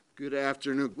Good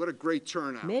afternoon. What a great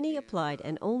turnout. Many applied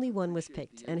and only one was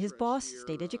picked, and his boss,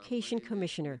 State Education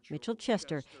Commissioner Mitchell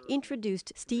Chester,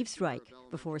 introduced Steve Zrike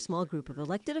before a small group of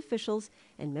elected officials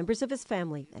and members of his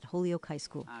family at Holyoke High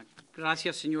School.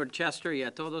 Gracias, señor Chester, y a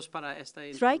todos para esta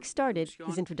Zrike started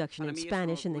his introduction in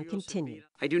Spanish and then continued.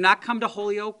 I do not come to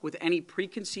Holyoke with any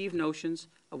preconceived notions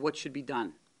of what should be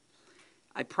done.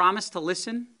 I promise to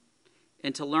listen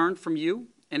and to learn from you,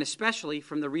 and especially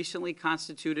from the recently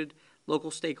constituted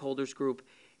local stakeholders group,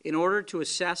 in order to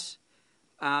assess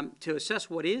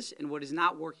what is and what is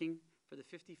not working for the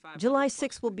 55. July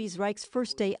 6 will be Zrike's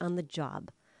first day on the job.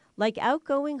 Like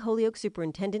outgoing Holyoke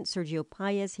Superintendent Sergio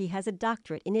Paez, he has a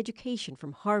doctorate in education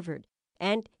from Harvard,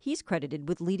 and he's credited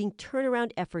with leading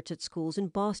turnaround efforts at schools in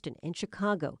Boston and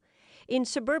Chicago. In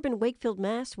suburban Wakefield,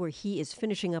 Mass., where he is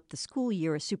finishing up the school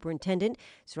year as superintendent,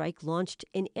 Zrike launched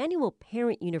an annual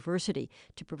parent university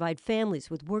to provide families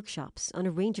with workshops on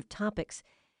a range of topics.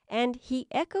 And he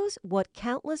echoes what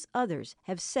countless others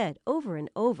have said over and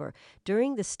over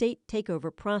during the state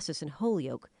takeover process in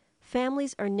Holyoke: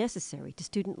 families are necessary to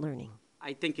student learning.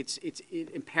 I think it's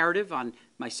imperative on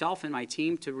myself and my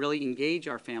team to really engage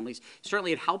our families.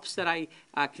 Certainly it helps that I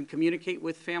can communicate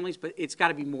with families, but it's got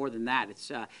to be more than that.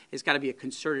 It's got to be a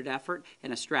concerted effort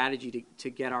and a strategy to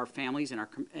get our families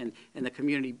and the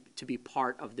community to be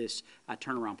part of this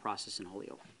turnaround process in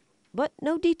Holyoke. But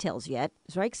no details yet.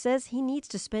 Zrike says he needs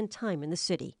to spend time in the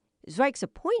city. Zrike's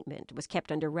appointment was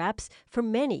kept under wraps for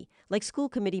many, like school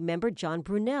committee member John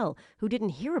Brunel, who didn't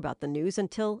hear about the news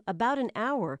until about an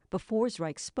hour before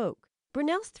Zrike spoke.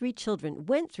 Brunel's 3 children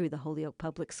went through the Holyoke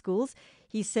Public Schools.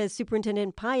 He says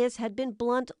Superintendent Paez had been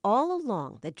blunt all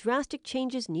along that drastic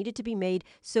changes needed to be made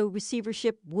so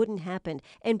receivership wouldn't happen,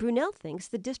 and Brunel thinks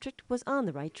the district was on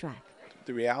the right track.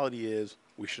 The reality is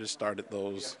we should have started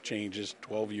those changes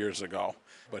 12 years ago.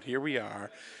 But here we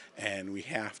are, and we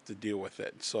have to deal with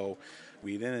it. So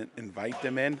we didn't invite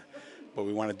them in, but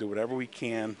we want to do whatever we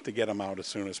can to get them out as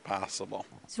soon as possible.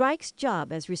 Zrike's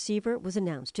job as receiver was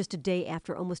announced just a day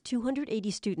after almost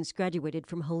 280 students graduated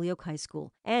from Holyoke High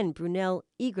School. And Brunel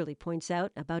eagerly points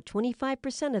out about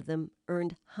 25% of them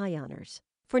earned high honors.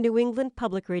 For New England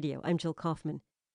Public Radio, I'm Jill Kaufman.